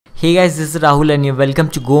Hey guys, this is Rahul and welcome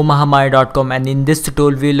to gomahamaya.com, and in this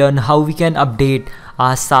tutorial we learn how we can update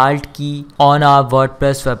our salt key on our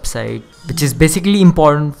WordPress website, which is basically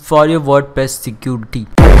important for your WordPress security.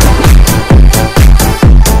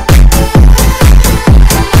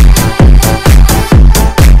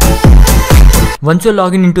 Once you're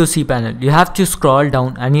logged into cPanel, you have to scroll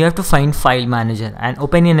down and you have to find File Manager and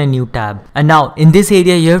open in a new tab. And now in this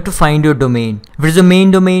area you have to find your domain. If it is a main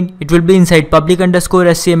domain, it will be inside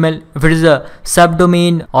public_HTML. If it is a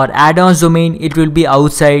subdomain or add-ons domain, it will be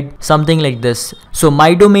outside, something like this. So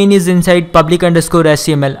my domain is inside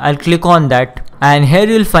public_HTML. I'll click on that and here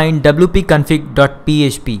you'll find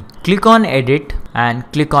wp-config.php. Click on edit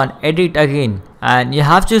and click on edit again, and you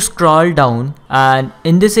have to scroll down, and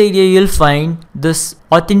in this area you'll find this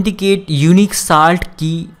authenticate unique salt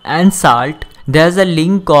key and salt. There's a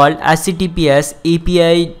link called https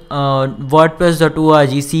api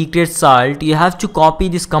wordpress.org secret salt. You have to copy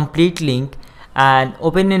this complete link and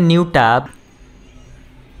open a new tab.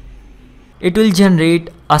 It will generate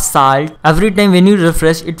a salt. Every time when you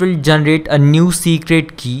refresh, it will generate a new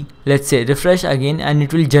secret key. Let's say refresh again and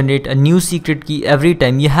it will generate a new secret key every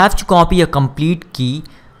time. You have to copy a complete key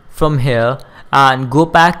from here and go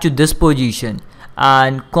back to this position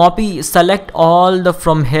and copy, select all the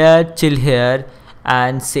from here till here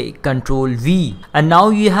and say Ctrl V, and now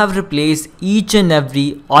you have replaced each and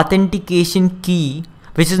every authentication key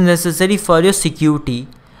which is necessary for your security.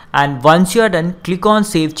 And once you are done, click on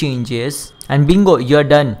save changes and bingo, you're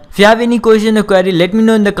done. If you have any question or query, let me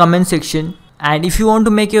know in the comment section. And if you want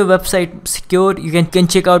to make your website secure, you can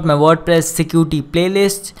check out my WordPress security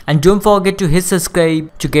playlist, and don't forget to hit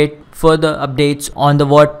subscribe to get further updates on the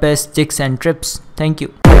WordPress tips and trips. Thank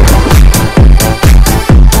you.